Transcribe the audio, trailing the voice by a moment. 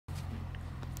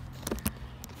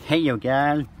Hey yo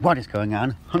guys, what is going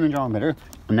on? I'm John Better,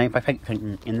 and now if I think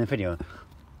in the video,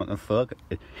 what the fuck?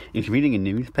 Is reading a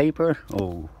newspaper?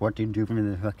 Oh, what do you do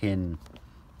from the fucking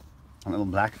little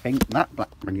black thing? That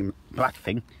black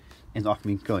thing is off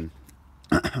me gun.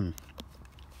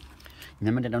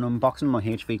 Remember did an unboxing of my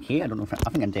HVK? I don't know if I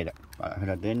think I did it, but if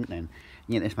I didn't, then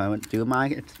yeah, this one I went to Do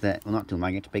Mag. It's the not Do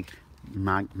Mag, it's a big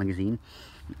magazine.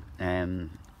 I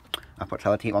put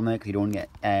sellotape on there because you don't get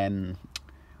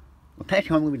well,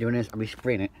 technically what I'm going to be doing is I'll be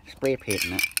spraying it, spray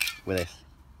painting it with this.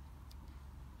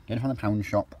 Get it from the pound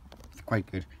shop. It's quite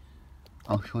good.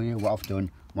 I'll show you what I've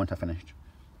done once I've finished.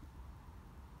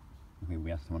 Okay, we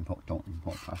have someone don't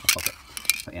put past the pocket.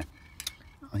 But yeah,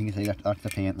 I think you see that's the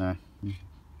paint there. You're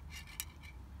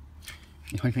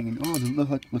probably thinking, oh, does it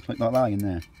looks like that line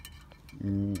there?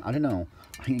 I don't know.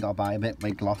 I think you gotta buy a bit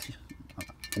like gloss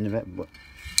in of it, but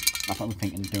that's what I'm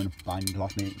thinking, doing buying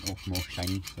gloss, make it look more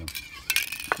shiny. So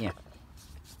yeah.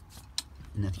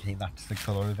 And then you see that's the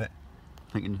colour of it.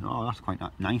 Thinking, oh, that's quite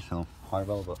nice or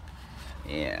horrible, but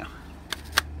yeah.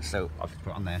 So I've just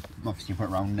put it on there. Obviously, put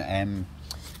it around the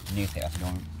newspaper so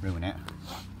don't ruin it.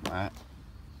 Right.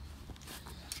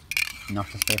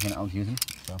 Not the spray paint I was using.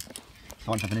 So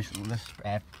once I finish this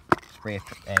spray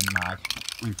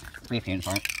paint,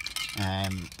 sorry.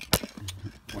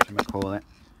 What should I call it?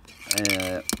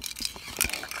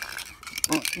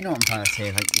 Well, you know what I'm trying to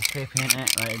say, like you spray paint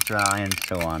it, let it dry and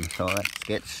so on. So let's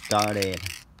get started.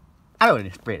 I already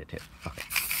sprayed it too, fuck it.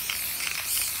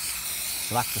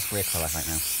 So that's the spray colour right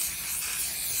now.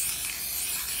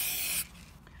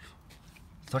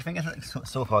 So what do you think it's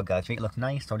so far guys? Do you think it looks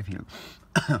nice or do you think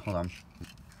hold on. Do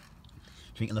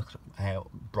you think it looks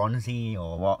bronzy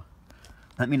or what?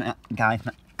 Let me know guys,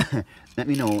 let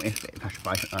me know if I should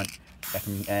buy some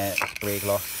spray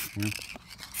gloss, you know.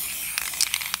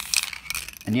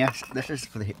 And yes, this is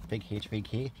for the big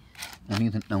HVK. I'm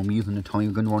using the Tommy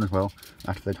gun one as well,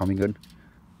 after the Tommy gun. Do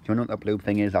you know what that blue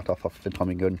thing is? That's off the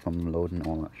Tommy gun from loading and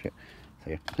all that shit.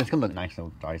 So yeah, it's gonna look nice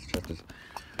though, guys.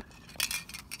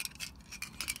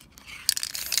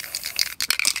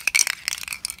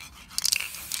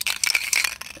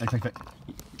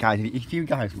 Guys, if you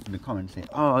guys in the comments say,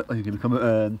 oh, you can become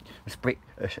a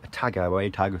tagger or a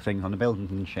tagger things on the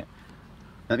buildings and shit.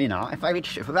 Let me know. If I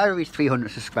reach 300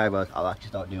 subscribers, I'll actually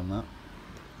start doing that.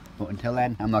 But until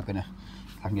then, I'm not gonna.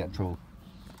 I can get in trouble.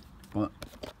 But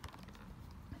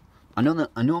I know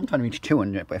I'm trying to reach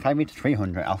 200. But if I reach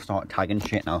 300, I'll start tagging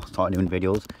shit and I'll start doing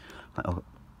videos.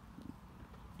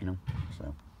 You know.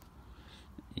 So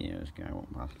yeah, this guy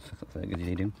won't pass. That's what good did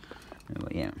he do?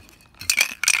 But yeah.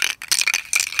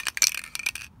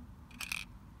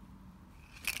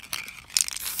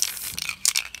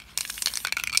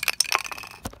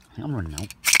 I'm running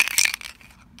out.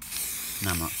 No,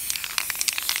 I'm not.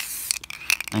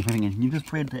 I'm thinking, you just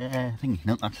sprayed the thing.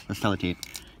 No, that's the sellotape.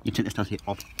 You took the sellotape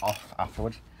off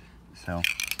afterwards. So,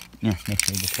 yeah, make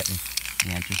sure you just get them.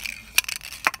 Yeah, just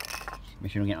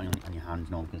make sure you don't get it on your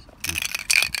hands, no, because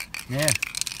yeah,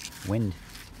 wind.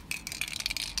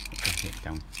 Push it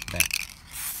down there.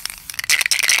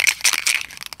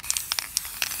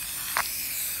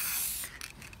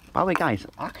 By the way, guys,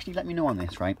 actually let me know on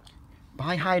this, right?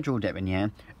 By hydro dipping, yeah,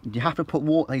 you have to put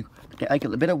water, get like a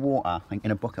bit of water, like in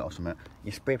a bucket or something.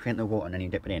 You spray paint the water and then you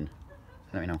dip it in.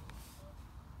 Let me know.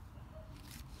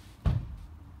 I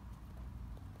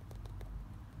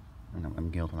know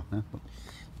I'm guilty of that, but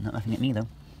not nothing at me though.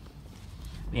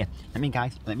 But yeah, let me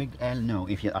know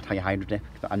if that's how you hydro dip.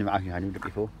 I never actually hydro dip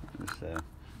before. It's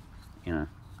you know,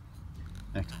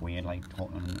 it's weird, like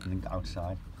talking on the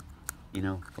outside, you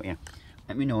know. But yeah.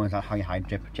 Let me know, is that how you hydro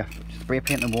dip? Just spray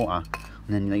paint the water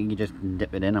and then like, you just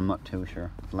dip it in. I'm not too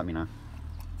sure. So let me know.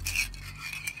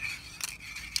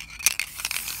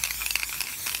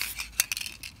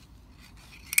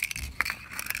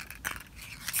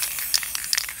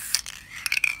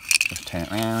 Just turn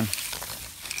it around.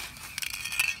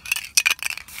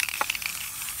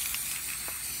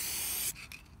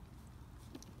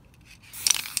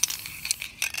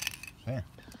 So yeah,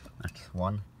 that's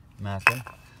one marking.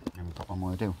 And we've got one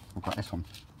more to do. We've got this one.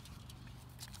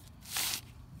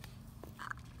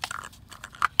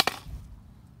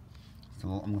 So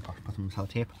I'm going to put some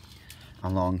sellotape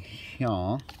along here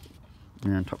and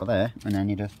on top of there, and then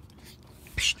you just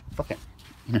fuck it.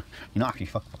 You know, you're not actually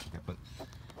fuck it, but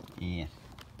yeah.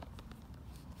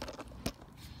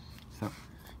 So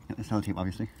get the sellotape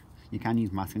obviously. You can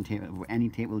use masking tape. Any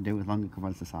tape will do as long as it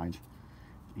covers the sides.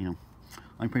 You know,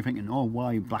 I'm probably thinking, oh,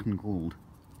 why black and gold?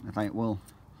 It's like, well,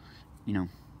 you know,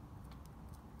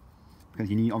 because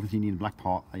you obviously need a black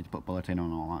part like, to put bullets in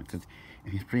and all that, because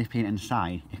if you spray paint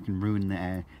inside it can ruin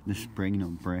the spring, you know,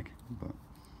 break. But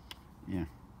yeah.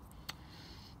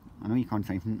 I know you can't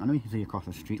see anything. I know you can see across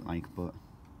the street, like, but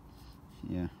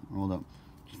yeah. Hold up.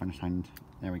 Just find a stand.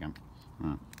 There we go.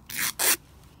 Right.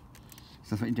 So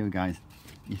that's what you do, guys.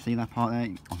 You see that part there?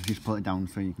 I'll just pull it down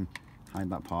so you can hide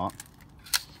that part.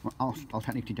 Well, I'll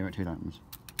technically do it 2 times.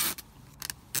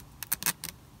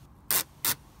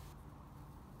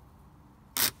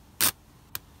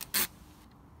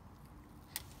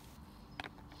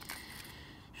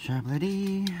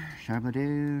 Shabla-dee,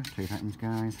 shabla-doo, 2 times,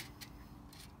 guys.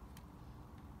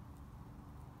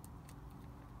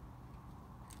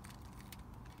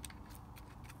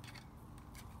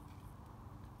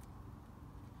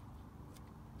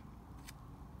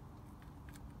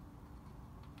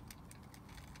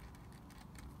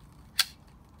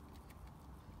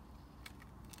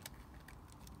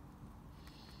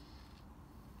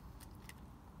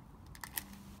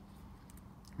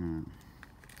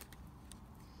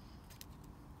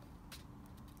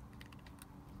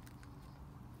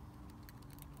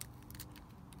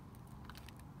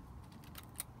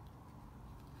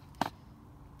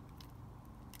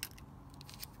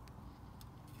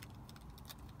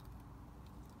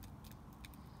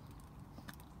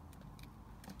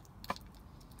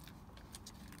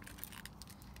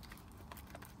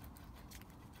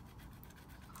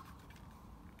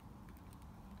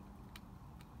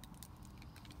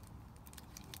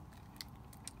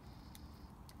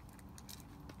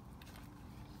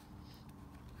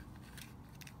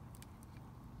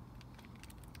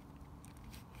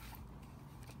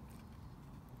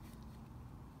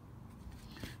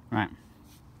 Right.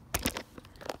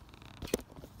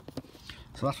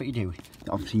 So that's what you do.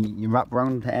 Obviously, you wrap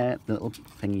around the little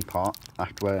thingy part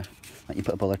after like you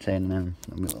put a bullet in and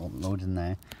little loads in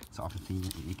there. So obviously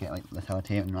you get like the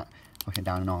sellotape and push it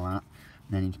down and all that.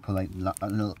 And then you just put like a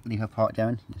little lever part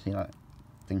down. You see that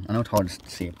thing? I know it's hard to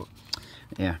see it, but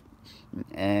yeah.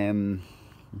 And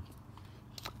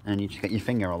you just get your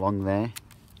finger along there.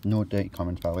 No dirty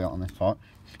comments, by the way, on this part.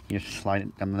 You just slide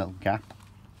it down the little gap.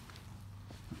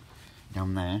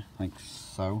 Down there, like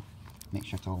so. Make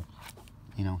sure it's all,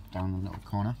 you know, down the little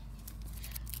corner.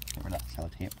 Get rid of that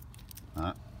sellotape. Like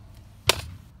that.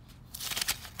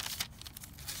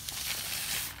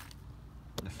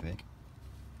 What the frick?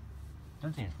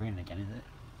 Don't think it's raining again, is it?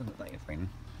 Doesn't look like it's raining.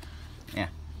 Yeah.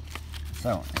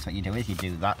 So, that's what you do is you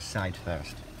do that side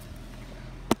first.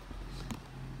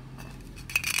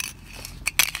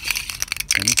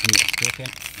 Then you can take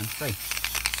it and free.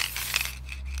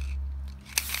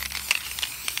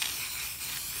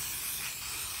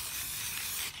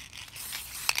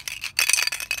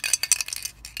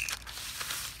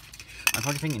 I'm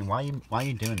probably thinking, why are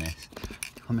you doing this?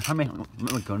 I'm trying to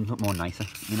make my guns look more nicer,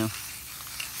 you know?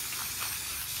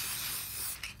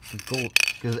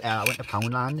 Because I went to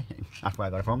Poundland, that's where I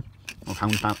got it from, or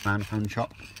Pound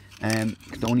shop, because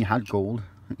they only had gold,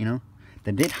 you know?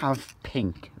 They did have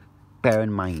pink, bear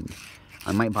in mind.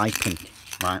 I might buy pink,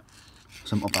 right?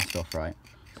 Some other stuff, right?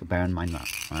 So bear in mind that,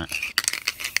 right?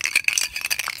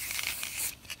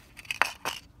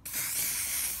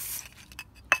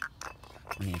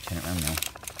 I need to turn it around now.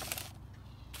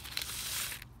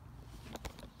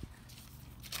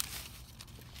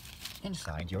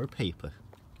 Inside your paper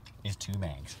is 2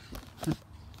 mags.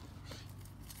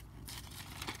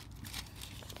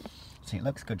 See, it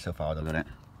looks good so far, doesn't it?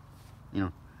 You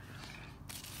know.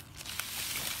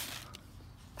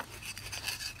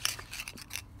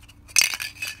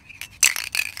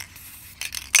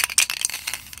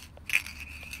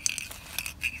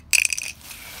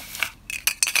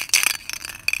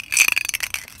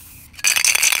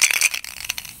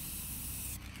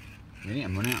 Really?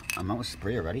 I'm out of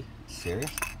spray already?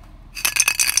 Serious?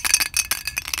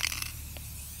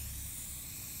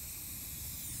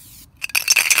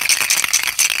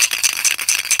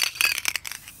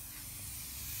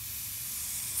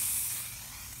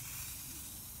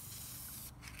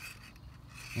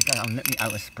 Guys, I'm literally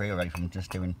out of spray already from just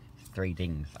doing 3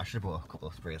 dings. I should have bought a couple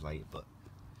of sprays later, but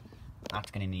that's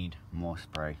going to need more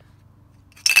spray.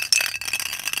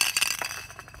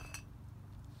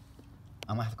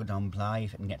 I might have to go down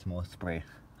Blythe and get some more spray.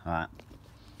 Alright.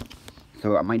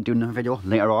 So I might do another video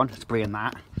later on, spraying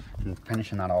that and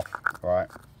finishing that off. Alright.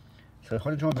 So if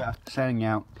I enjoy a bit of setting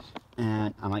out,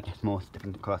 and I might get more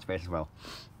different colour sprays as well.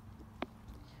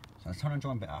 So I just want to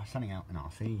enjoy a bit of setting out, and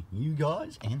I'll see you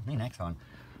guys in the next one.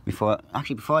 Before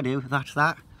I do, that's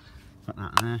that. Put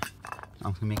that there.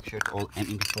 I'm gonna make sure it's all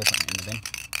empty before putting it in the bin.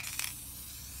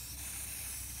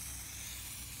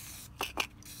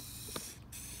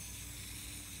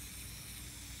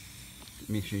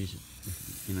 Make sure you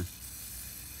know.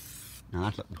 Now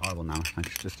that's looking horrible now.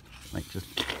 Like just,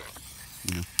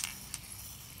 you know.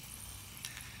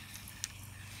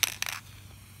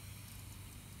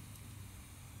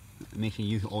 make sure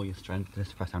you use all your strength.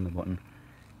 Just press down the button.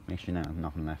 Make sure there's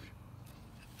nothing left.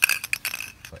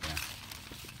 But yeah,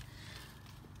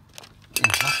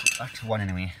 that's one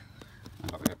anyway. I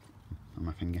got it on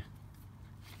my finger.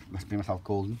 Let's make myself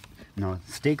golden. No,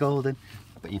 stay golden.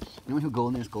 But yeah, you know who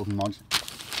golden is? Golden Mods.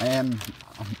 I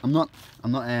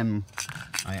don't know him,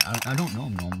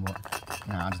 but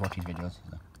no, I just watch his videos.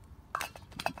 So.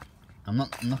 I'm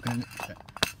not gonna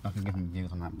give him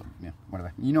views on that. But yeah,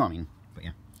 whatever. You know what I mean. But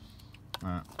yeah.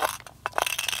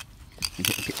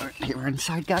 Get her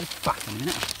inside, guys. Back in a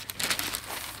minute.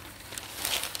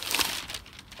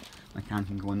 I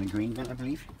can go in the green bin, I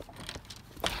believe.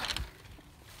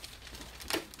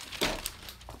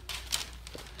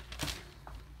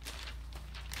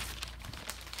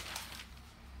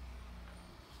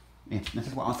 Yeah, this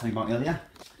is what I was telling you about earlier.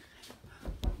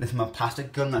 This is my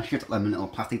plastic gun that shoots like a little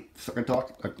plastic sucker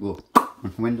dart, like on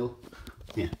the window.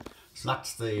 Yeah, so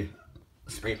that's the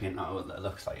spray paint that it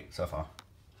looks like so far.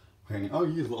 Oh,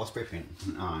 you use a lot of spray paint.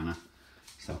 Oh, I know.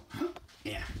 So,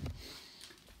 yeah.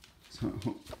 So,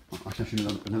 I'll show you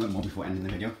another more before ending the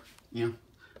video. Yeah.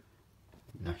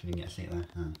 You actually didn't get to see it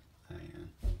there.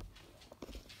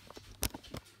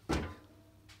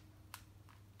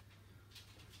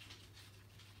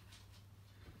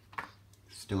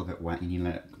 Still a bit wet, you need to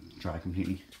let it dry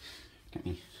completely. Get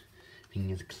my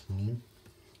fingers clean.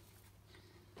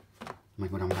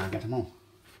 Might go down there and get them all.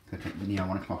 Could take the near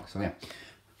 1 o'clock, so yeah.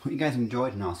 Hope you guys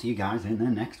enjoyed and I'll see you guys in the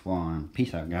next one.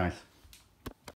 Peace out, guys.